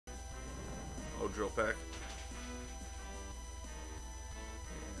Oh, drill pack.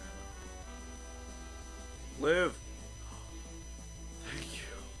 Yeah. Live. Thank you.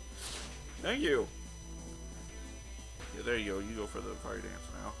 Thank you. Yeah, there you go. You go for the fire dance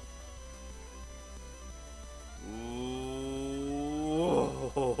now.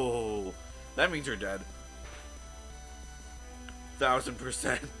 Ooh. That means you're dead.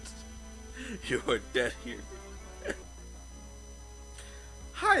 1000%. You are dead here.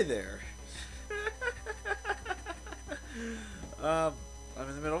 Hi there. I'm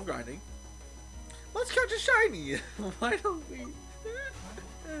in the middle of grinding. Let's catch a shiny. Why don't we?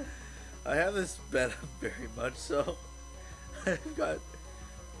 I have this bet up very much, so I've got.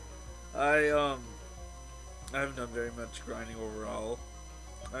 I haven't done very much grinding overall.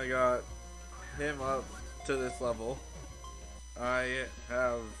 I got him up to this level. I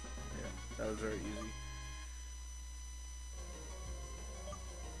have. Yeah, that was very easy.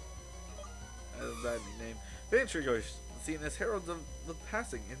 I have a bad nickname. Venture Ghosts, seen as heralds of the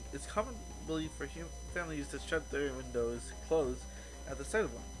passing, and it's common belief for families to shut their windows closed at the sight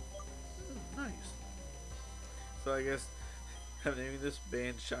of one. Nice. So I guess I'm naming this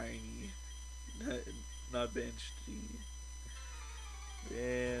band Shiny, not Banshee.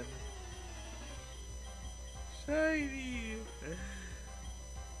 Band Shiny.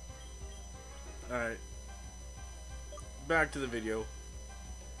 Alright. Back to the video,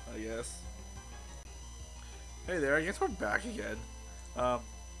 I guess. Hey there, I guess we're back again. Got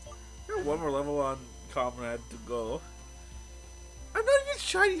one more level on Comrade to go. I'm not even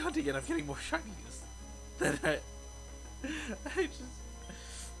shiny hunting and I'm getting more shinies than I just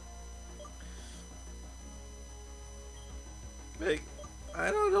like I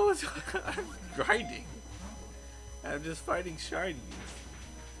don't know what's I'm grinding. I'm just fighting shinies.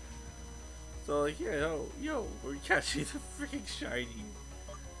 So like yeah, yo, we're catching the freaking shiny.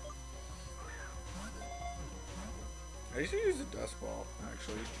 I should use a dust ball,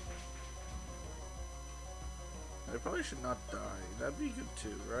 actually. I probably should not die. That'd be good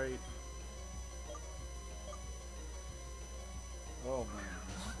too, right? Oh man.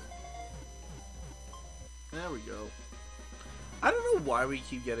 There we go. I don't know why we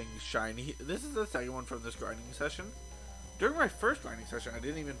keep getting shiny. This is the second one from this grinding session. During my first grinding session, I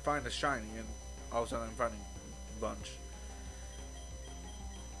didn't even find a shiny, and all of a sudden I'm finding a bunch.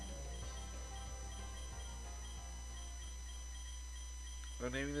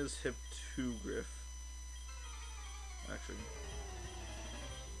 I'm naming this Hip 2 Griff. Actually.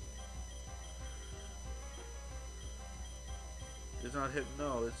 It's not Hip,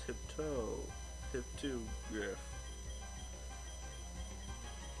 no, it's Hip Toe. Hip 2 Griff.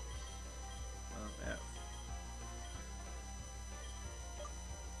 F.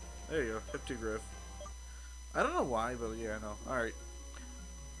 There you go, Hip 2 Griff. I don't know why, but yeah, I know. Alright.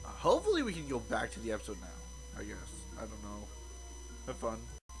 Hopefully we can go back to the episode now, I guess. I don't know. Have fun.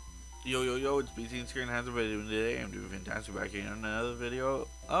 Yo, it's B-tean Screen Hands of Video today. I'm doing fantastic back here on another video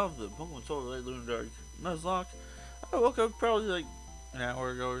of the Pokemon Soul Relay Lunar Nuzlocke. I woke up probably like an hour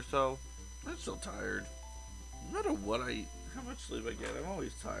ago or so. I'm still tired. No matter what how much sleep I get, I'm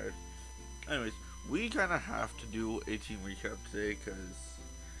always tired. Anyways, we kind of have to do a team recap today because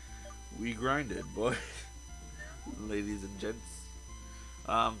we grinded, boy. Ladies and gents.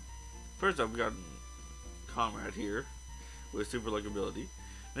 First up, we got Comrade here with Super Luck ability.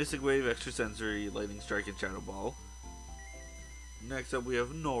 Mystic Wave, Extra Sensory, Lightning Strike, and Shadow Ball. Next up we have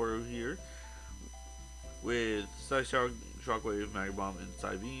Noru here with Psy Shock, Shockwave, Mega Bomb, and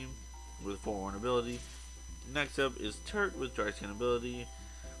Psy Beam with Forewarn ability. Next up is Turret with Dry Skin ability,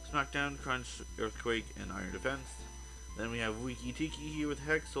 Smackdown, Crunch, Earthquake, and Iron Defense. Then we have Wiki Tiki here with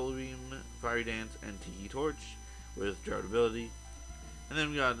Hex, Solar Beam, Fire Dance, and Tiki Torch with Drought ability. And then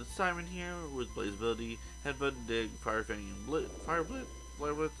we got Simon here with Blaze ability, Headbutt, Dig, Fire Fang, and Fire Blitz.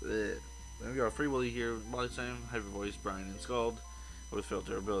 Then we got Free Willy here with Body Slam, Hyper Voice, Brian, and Scald with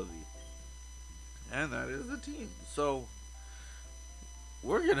Filter ability. And that is the team. So,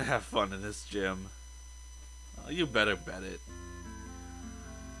 we're gonna have fun in this gym. You better bet it.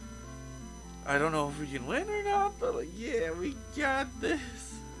 I don't know if we can win or not, but like, yeah, we got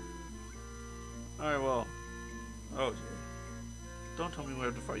this. Alright, well. Oh, dear. Don't tell me we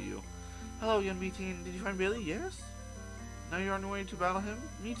have to fight you. Hello, young B-tean. Did you find Bailey? Yes? Now you're on your way to battle him?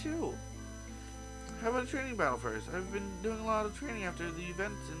 Me too. How about a training battle first? I've been doing a lot of training after the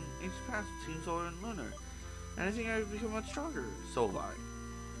events in Ancient Past with Team Solar and Lunar. And I think I've become much stronger. So have I.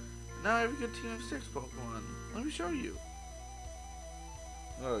 Now I have a good team of 6 Pokemon. Let me show you.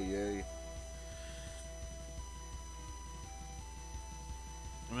 Oh, yay.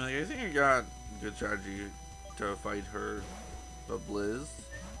 I mean, like, I think I got a good strategy to fight her. But Blizz.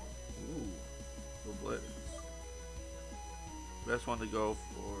 Ooh. best one to go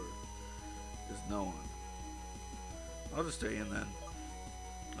for is no one. I'll just stay in then.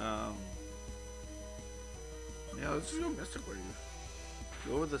 Yeah, let's just go Mystic Wave.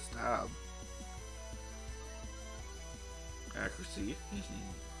 Go with the stab. Accuracy.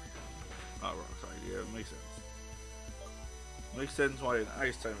 Oh, rock idea. It makes sense. Makes sense why an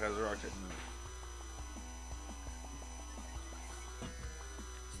ice type has a rock type move.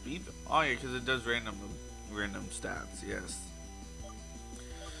 Speed? Oh yeah, because it does random stats. Yes.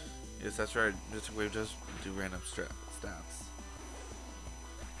 Yes, that's right. Mystic Wave does do random stats.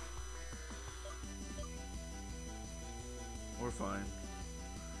 We're fine.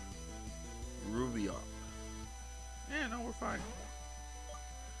 Ruby up. Yeah, no, we're fine.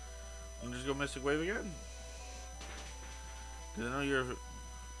 And just go Mystic Wave again. Because I know you're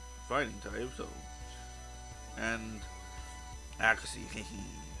fighting type, so. And accuracy.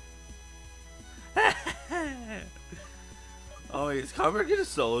 Oh, is Conrad gonna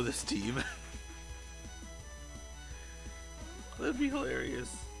solo this team? That'd be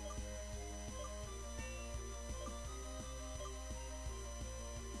hilarious.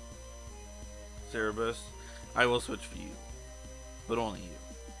 Cerebus, I will switch for you. But only you.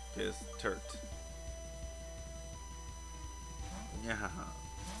 Because Turt. Yeah.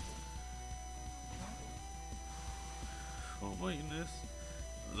 Oh my goodness.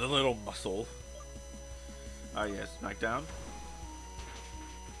 The little muscle. Ah yes, Smackdown.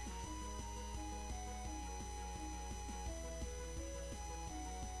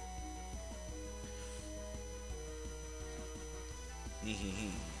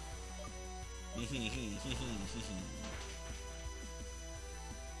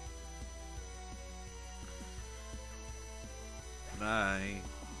 Bye.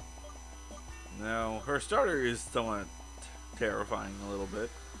 Now, her starter is somewhat terrifying a little bit.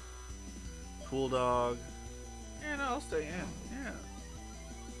 Cool dog. Yeah, no, I'll stay in. Yeah.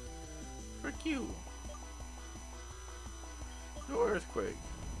 Frick you. No earthquake.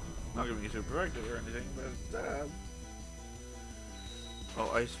 Not gonna be super effective or anything, but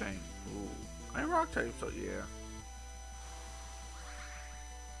oh, Ice Fang. Ooh. I'm rock type, so yeah.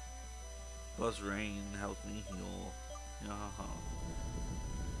 Plus rain helps me heal. Yahaha.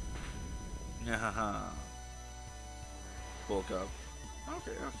 Yahaha. Bulk up.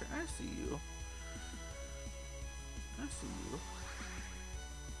 Okay, okay, I see you. I see you.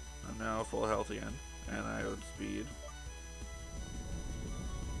 I'm now full health again, and I have speed.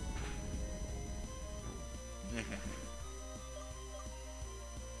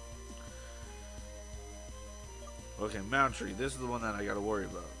 Okay, Mount Tree. This is the one that I gotta worry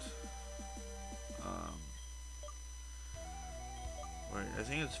about. Wait, I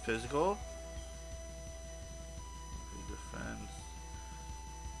think it's physical. Okay, defense.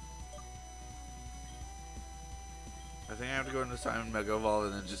 I think I have to go into Simon Mega Evolve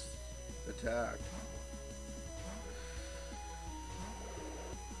and then just attack.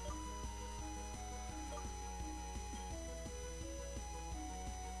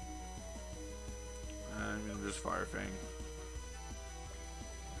 I'm gonna just Fire Fang.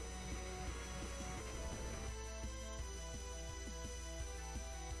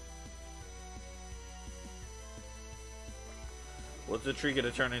 What's the tree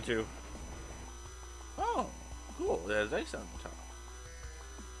gonna turn into? Oh, cool. It has ice on the top.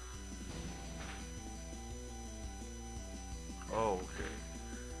 Oh, okay.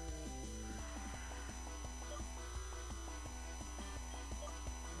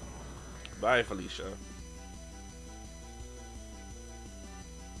 Bye, Felicia.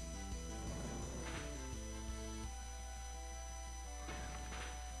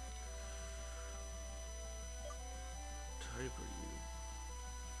 Type are you?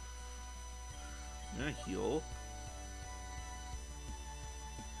 I'm gonna heal.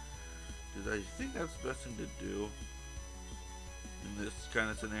 Because I think that's the best thing to do in this kind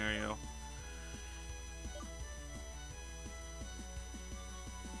of scenario.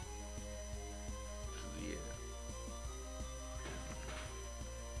 Yeah.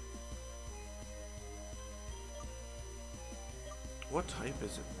 What type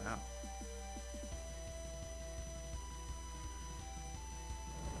is it now?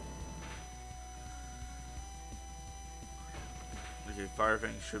 Okay, Fire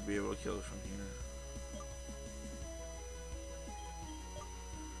Fang should be able to kill it from here.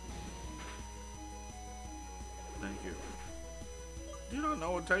 Thank you. Do not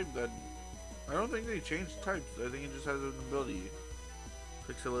know what type that. I don't think they changed types. I think it just has an ability.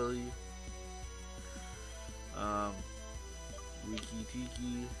 Pixelily. Wiki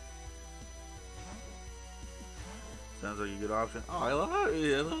Tiki. Sounds like a good option. Oh, I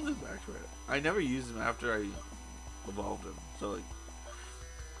love this back threat. I never used them after I evolved him. So like,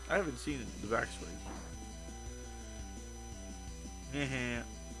 I haven't seen the backstory. Yeah,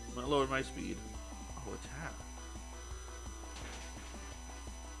 I lowered my speed. Oh, attack.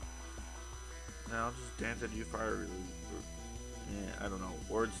 Now I'll just dance at you, fire release. Yeah, I don't know.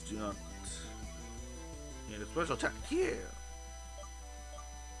 Words do not. Yeah, the special attack. Yeah.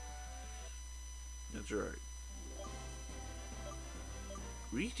 That's right.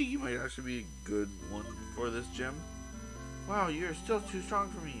 We think you might actually be a good one for this gym. Wow, you're still too strong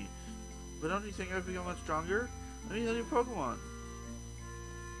for me. But don't you think I've become much stronger? Let me heal your Pokemon.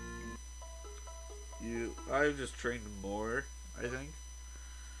 I've just trained more, I think.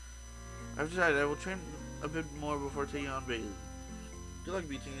 I've decided I will train a bit more before taking on Bailey. Good luck,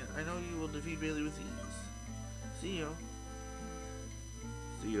 B-tean. I know you will defeat Bailey with ease. See you.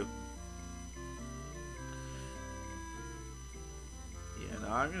 See you. Yeah,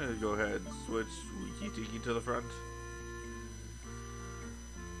 now I'm gonna go ahead and switch Wiki-Tiki to the front.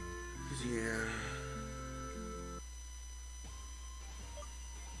 Yeah.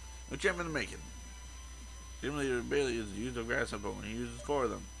 No champ in the making. Gym leader Bailey is used of grass type Pokemon. He uses 4 of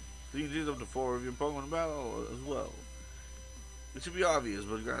them. So you can use up to 4 of your Pokemon in battle as well. It should be obvious,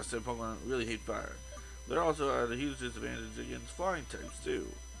 but grass type Pokemon really hate fire. They're also at a huge disadvantage against flying types too.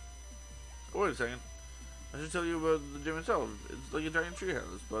 Oh, wait a second. I should tell you about the gym itself. It's like a giant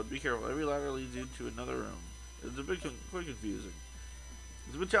treehouse, but be careful. Every ladder leads you to another room. It's a bit quite confusing.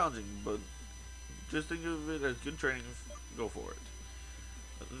 It's a bit challenging, but just think of it as good training. Go for it.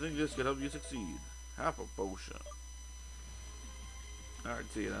 I think this could help you succeed. Half a potion.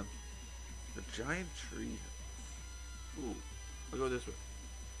 Alright, see you then. The giant tree. Ooh, I'll go this way.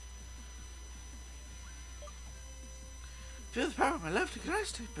 Feel the power of my left. Can I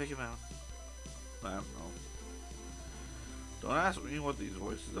stay big amount? I don't know. Don't ask me what these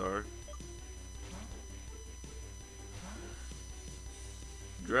voices are.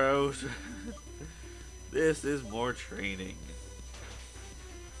 Drought. This is more training.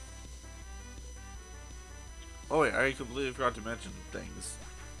 Oh wait, I completely forgot to mention things.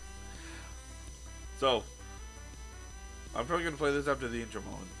 So, I'm probably going to play this after the intro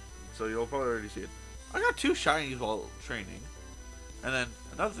moment. So you'll probably already see it. I got 2 shinies while training. And then,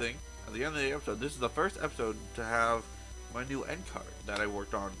 another thing, at the end of the episode, this is the first episode to have my new end card that I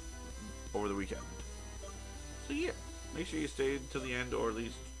worked on over the weekend. So yeah, make sure you stay to the end, or at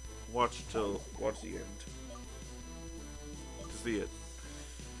least watch the end to see it.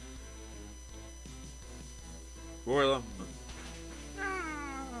 Royalum.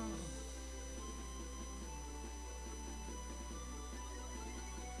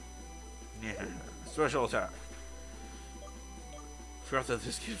 Yeah, special attack. Forgot that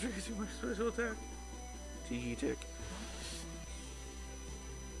this kid's raising my special attack. Tiki tick.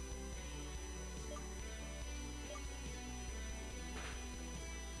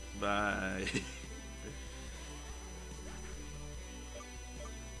 Bye.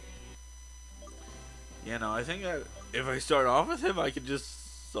 Yeah, no, I think that if I start off with him, I could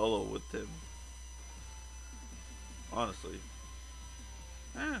just solo with him. Honestly.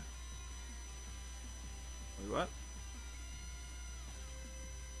 Eh. Wait, what?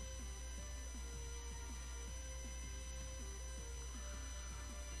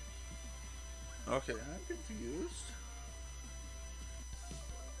 Okay, I'm confused.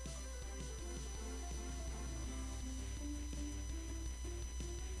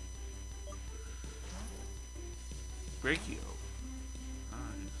 Brachio.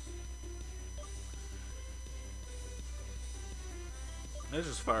 Nice. This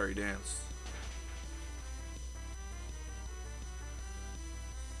is Fiery Dance.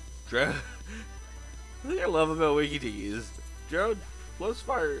 The thing I love about Wiki-Tiki is Gerald plus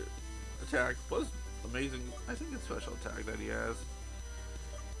fire attack plus amazing, I think it's special attack that he has.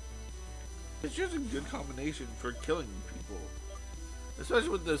 It's just a good combination for killing people. Especially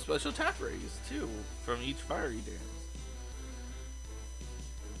with the special attack raise too, from each Fiery Dance.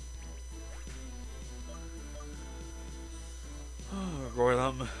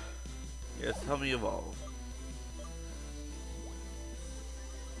 Royalum. Yes, help me evolve.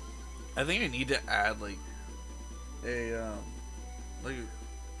 I think I need to add like a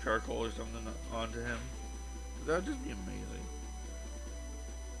charcoal or something onto him. That would just be amazing.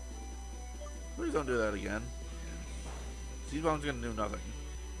 Please don't do that again. Seed Bomb's gonna do nothing.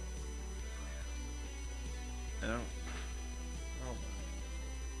 I don't. Oh.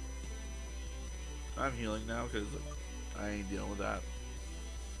 I'm healing now because I ain't dealing with that.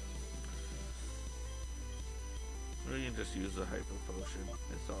 We can just use the Hyper Potion.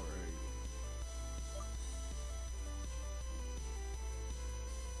 It's alright.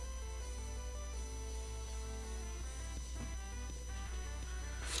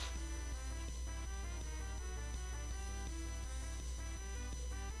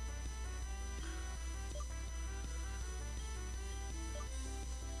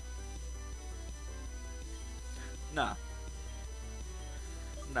 Nah.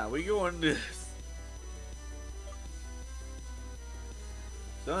 Nah, we going this.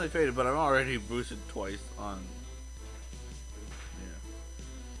 It's only faded, but I'm already boosted twice on.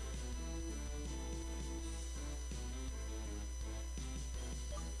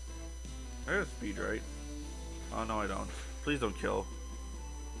 Yeah. I got speed, right? Oh no, I don't. Please don't kill.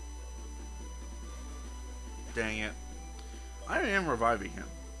 Dang it. I am reviving him.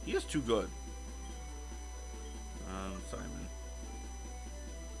 He is too good. Simon.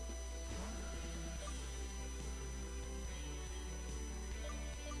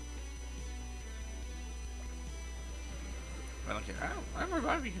 I don't care. I'm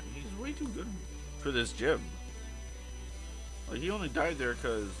reviving him. He's way too good for this gym. Like, he only died there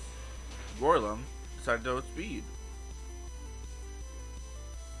because Gorlum decided to outspeed.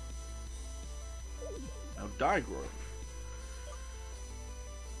 Now die, Gorlum.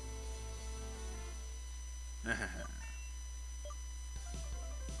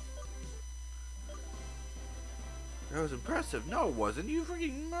 That was impressive. No, it wasn't. You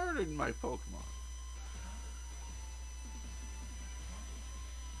freaking murdered my Pokemon.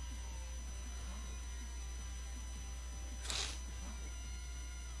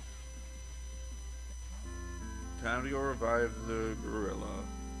 Time to go revive the gorilla.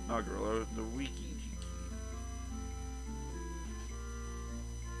 Not gorilla, the Wiki.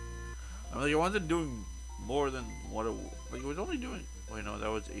 I mean, like, it wasn't doing more than what it... Like, it was only doing... Wait, no, that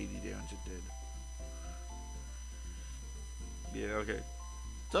was 80 damage it did. Yeah, okay.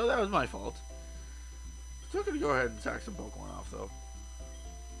 So that was my fault. Still gonna go ahead and sack some Pokemon off, though.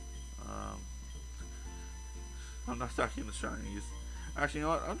 I'm not stacking the shinies. Actually, you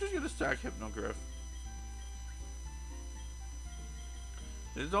know what? I'm just gonna stack Hypnogriff.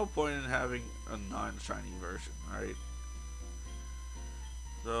 There's no point in having a non-shiny version, right?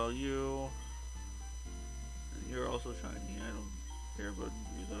 So you're also shiny. I don't care about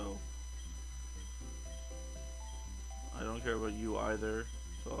you though. I don't care about you either.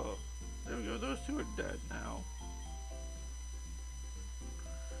 So there we go. Those two are dead now.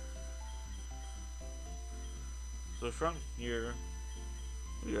 So from here,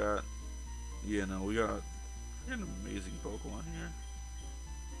 we got, we got an amazing Pokemon here.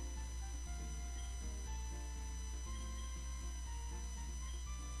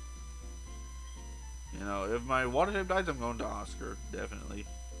 You know, if my water type dies, I'm going to Oscar, definitely.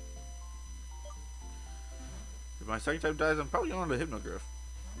 If my psychic type dies, I'm probably going to Hypnogriff.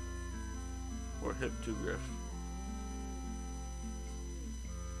 Or Hip-2-Griff.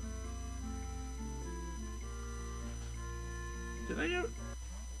 Did I get...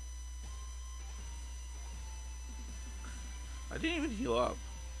 I didn't even heal up.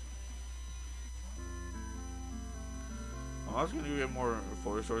 I'm also going to get more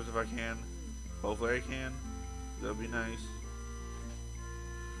Forest Swords if I can. Hopefully I can. That would be nice.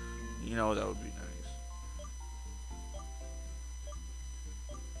 You know, that would be nice.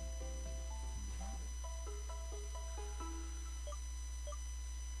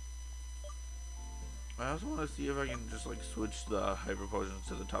 I also want to see if I can just like switch the Hyper Potions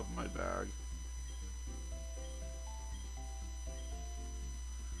to the top of my bag.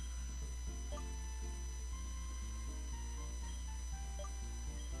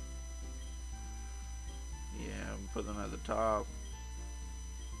 Put them at the top.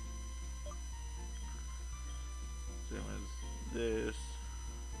 Same as this.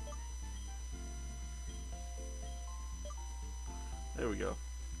 There we go.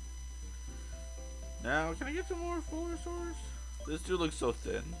 Now, can I get some more Venusaurs? This dude looks so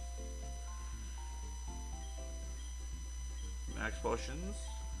thin. Max potions?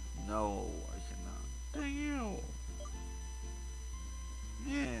 No, I cannot. Dang you!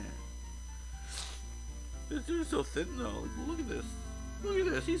 Yeah. This dude's so thin though. Look at this. Look at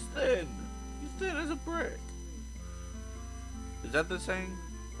this. He's thin. He's thin as a brick. Is that the saying?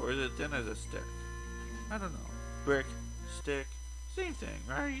 Or is it thin as a stick? I don't know. Brick, stick, same thing,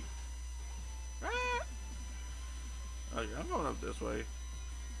 right? Right? Okay, I'm going up this way.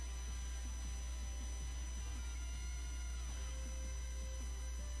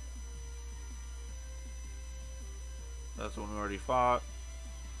 That's the one we already fought.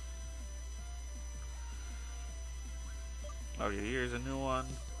 Okay, here's a new one.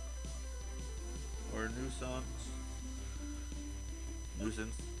 Or a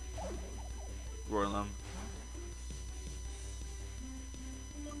nuisance. Gorlum.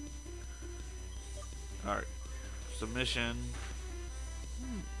 Alright. Submission.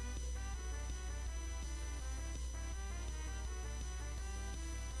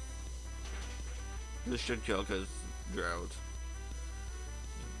 This should kill because drought.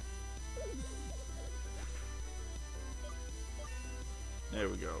 There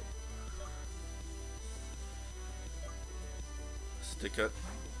we go. Stick it.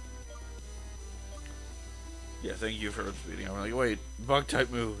 Yeah, thank you for speeding. I'm like, wait, bug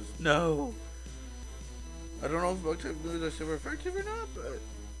type moves. No. I don't know if bug type moves are super effective or not, but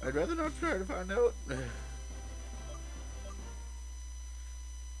I'd rather not try to find out.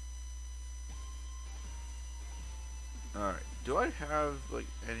 Alright, do I have like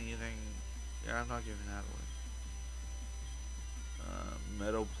anything? Yeah, I'm not giving that away.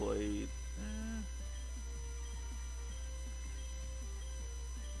 Metal plate.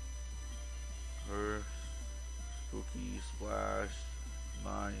 Earth. Spooky, splash,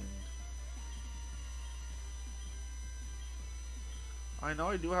 mind. I know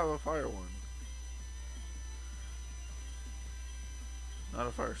I do have a fire one. Not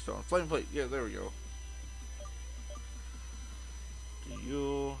a firestone. Flame plate. Yeah, there we go. To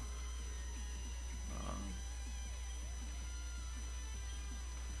you.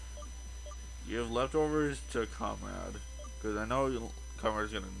 You have leftovers to Comrade. Because I know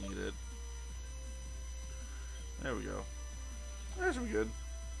Comrade's going to need it. There we go. That should be good.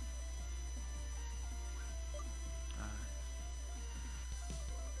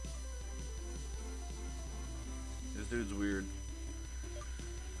 This dude's weird.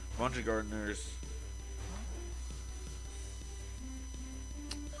 Bunch of gardeners.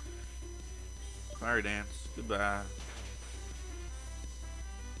 Fire dance. Goodbye.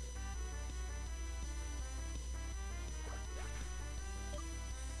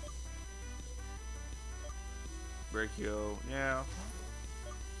 Brachio, yeah.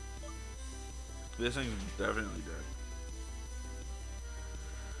 This thing's definitely dead.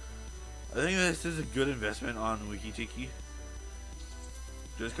 I think this is a good investment on Wiki Tiki.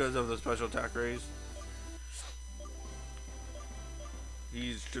 Just because of the special attack raise.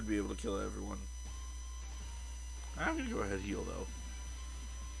 He should be able to kill everyone. I'm gonna go ahead and heal though.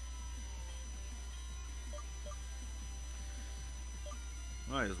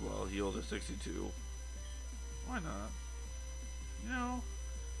 Might as well heal to 62. Why not? You know.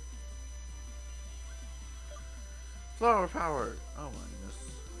 Flower power. Oh my goodness.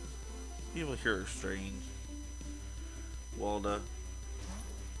 People here are strange. Walda.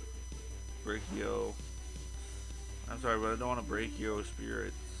 Brachio. I'm sorry, but I don't want to Brachio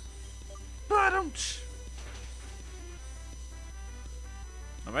spirits. Bottom.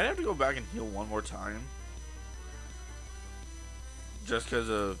 I might have to go back and heal one more time. Just because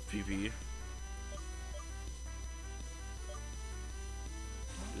of PP.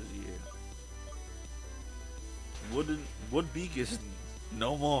 Wood beak is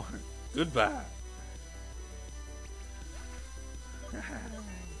no more. Goodbye.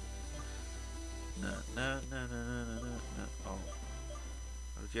 No. Oh,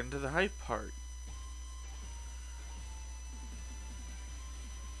 let's get into the hype part.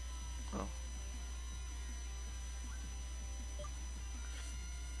 Oh,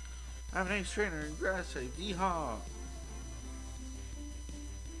 I'm an ex-trainer in grass type. Yeehaw.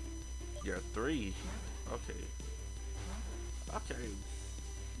 You're 3. Okay. Okay.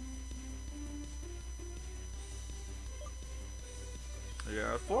 We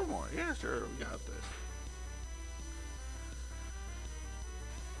got 4 more. Yeah, sure, we got this.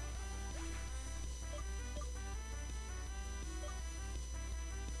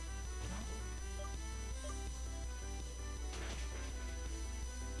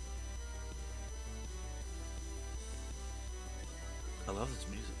 I love this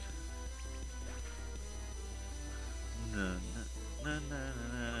music.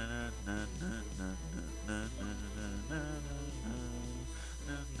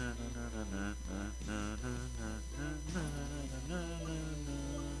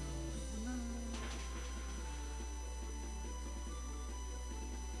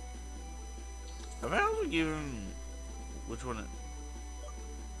 I might also give him which one? I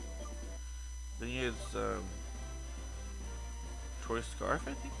think it's Choice Scarf.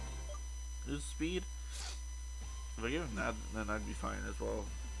 I think is speed. If I give him that, then I'd be fine as well.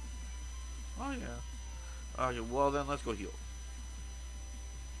 Oh yeah. Okay, well then let's go heal.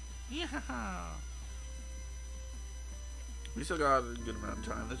 Yeah. We still got a good amount of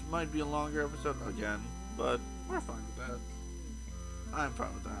time. This might be a longer episode again, but we're fine with that. I'm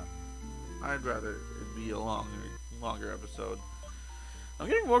fine with that. I'd rather it be a longer episode. I'm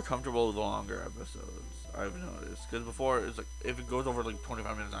getting more comfortable with the longer episodes, I've noticed. Because before, it's like, if it goes over like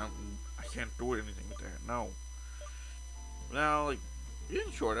 25 minutes, I can't do anything with that. No. Now, like,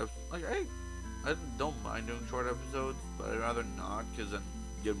 even short episodes, like, I don't mind doing short episodes, but I'd rather not, because then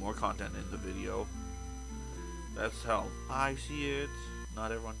get more content in the video. That's how I see it.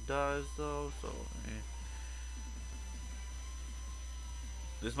 Not everyone does, though, so,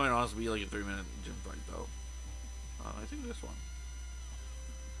 This might also be like a 3-minute gym fight, though. I think this one.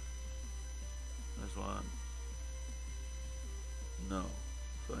 This one. No.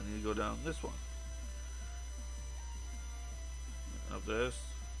 So I need to go down this one. Up this.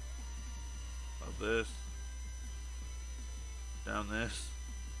 Up this. Down this.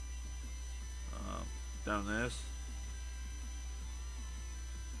 Down this.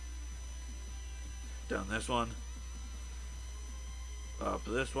 Down this one. Up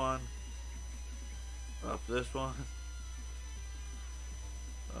this one. Up this one.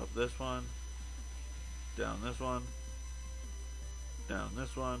 Up this one. Down this one. Down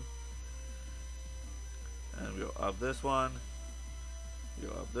this one. And we go up this one. We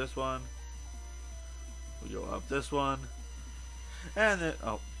go up this one. We go up this one. And then,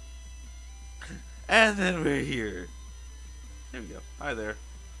 oh. And then we're here. There we go. Hi there.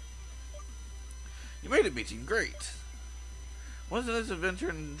 You made it, B-tean. Great. Wasn't this adventure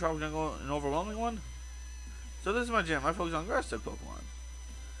in Tropical Jungle an overwhelming one? So this is my jam. I focus on grass-type Pokemon.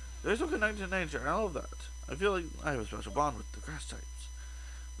 They're so connected to nature, and I love that. I feel like I have a special bond with the grass types.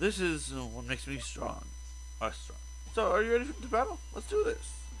 This is what makes me strong. Us strong. So, are you ready to battle? Let's do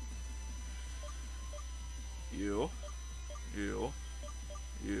this. You.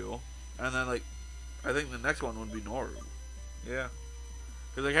 And then, like, I think the next one would be Noru. Yeah.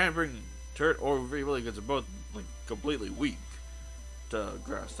 Because I can't bring Turret or really because they're both, like, completely weak to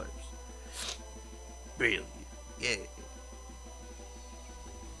grass types. Really? Yeah.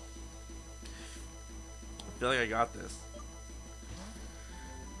 I feel like I got this.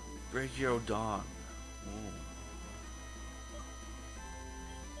 Brachio Dawn. Ooh.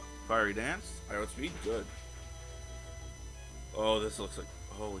 Fiery Dance. I outspeed. Good. Oh, this looks like...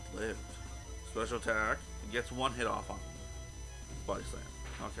 Oh, it lived. Special attack. It gets one hit off on Body Slam.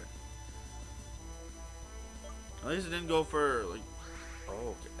 Okay. At least it didn't go for, like...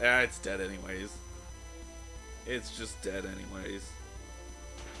 Oh, okay. It's dead anyways. It's just dead anyways.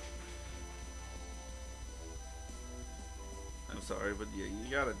 I'm sorry, but yeah, you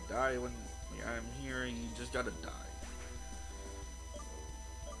gotta die when I'm here. You just gotta die.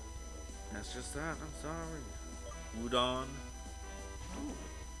 That's just that. I'm sorry. Udon. Ooh.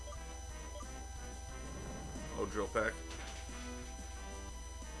 Oh, Drill Peck.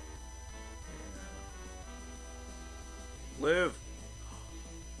 Yeah. Live.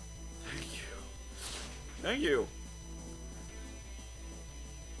 Thank you. Thank you.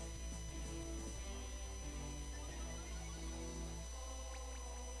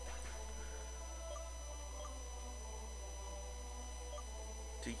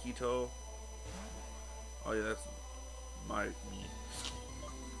 Tikito. Oh yeah, that's me.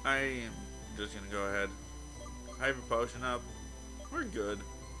 I am just gonna go ahead. Hyper Potion up. We're good.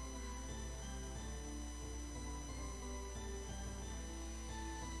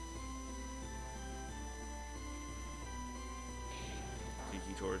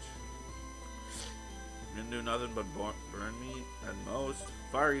 Tiki Torch. Gonna do nothing but burn me at most.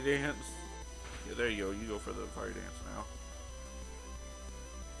 Fiery Dance. Yeah, there you go. You go for the Fiery Dance now.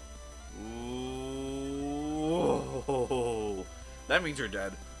 Ooh, that means you're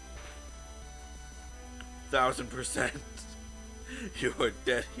dead. 1000%. You are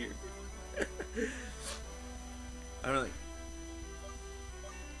dead here. I'm like,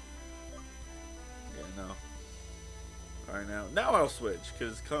 yeah, no. All right, now I'll switch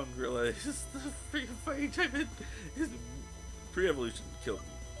because Congrilla is the freaking fighting type. His pre-evolution killed me.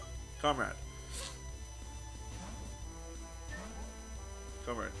 Comrade.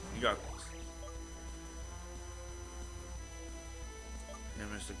 Comrade, you got this. Yeah,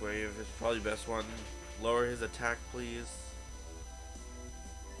 Mystic Wave is probably the best one. Lower his attack, please.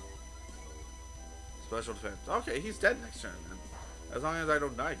 Special defense. Okay, he's dead next turn, then. As long as I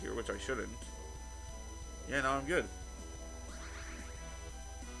don't die here, which I shouldn't. Yeah, no, I'm good.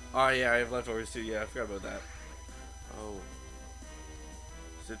 Oh, yeah, I have leftovers too. Yeah, I forgot about that. Oh.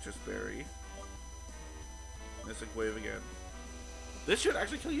 Citrus Berry. Mystic Wave again. This should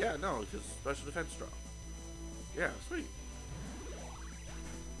actually kill you. Yeah, no, because special defense drop. Yeah, sweet.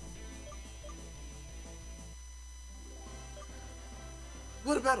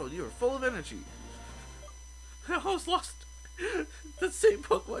 What a battle! You are full of energy. I almost lost the same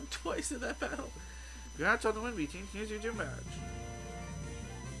Pokemon twice in that battle. Congrats on the win, B-tean. Here's your gym badge.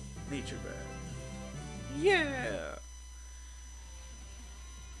 Nature badge. Yeah!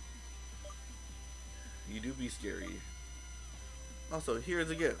 You do be scary. Also, here's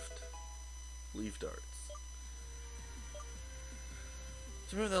a gift. Leaf darts.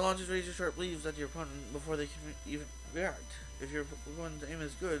 To move that launches razor sharp leaves at your opponent before they can even react. If your opponent's aim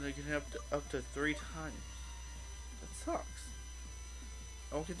is good, they can hit up to 3 times. That sucks.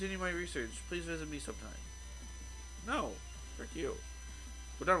 I will continue my research. Please visit me sometime. No. Frick you.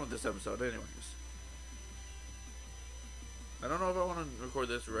 We're done with this episode anyways. I don't know if I want to record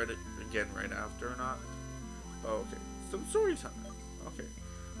this again right after or not. Oh, okay. Some story time. Okay.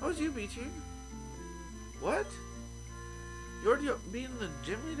 Oh, it's you, B-tean? What? You already being the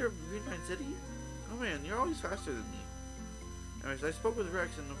gym leader of Green Pine City? Oh man, you're always faster than me. Anyways, I spoke with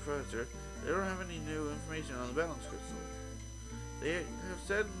Rex and the professor. They don't have any new information on the balance crystal. They have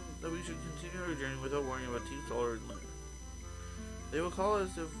said that we should continue our journey without worrying about Team Solar and Lunar. They will call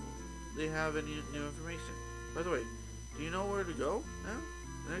us if they have any new information. By the way, do you know where to go now?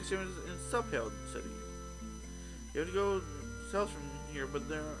 The next gym is in Subhill City. You have to go south from here, but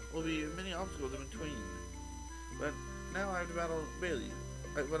there will be many obstacles in between. But now I have to battle Bailey.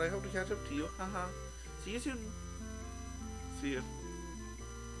 But I hope to catch up to you. Haha. See you soon. See ya.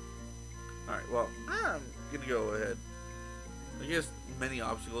 Alright, well, I'm gonna go ahead. I guess many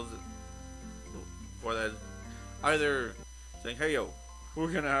obstacles for that. Either saying, hey yo,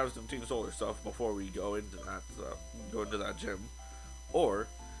 we're gonna have some Team Solar stuff before we go into that gym. Or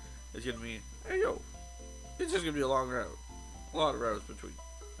it's gonna be, hey yo, it's just gonna be a long route. A lot of routes between.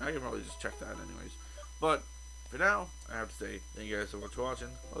 I can probably just check that anyways. But for now, I have to say thank you guys so much for watching.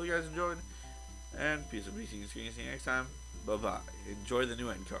 Hope you guys enjoyed. And peace and peace. See you next time. Bye bye. Enjoy the new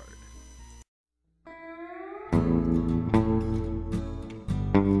end card.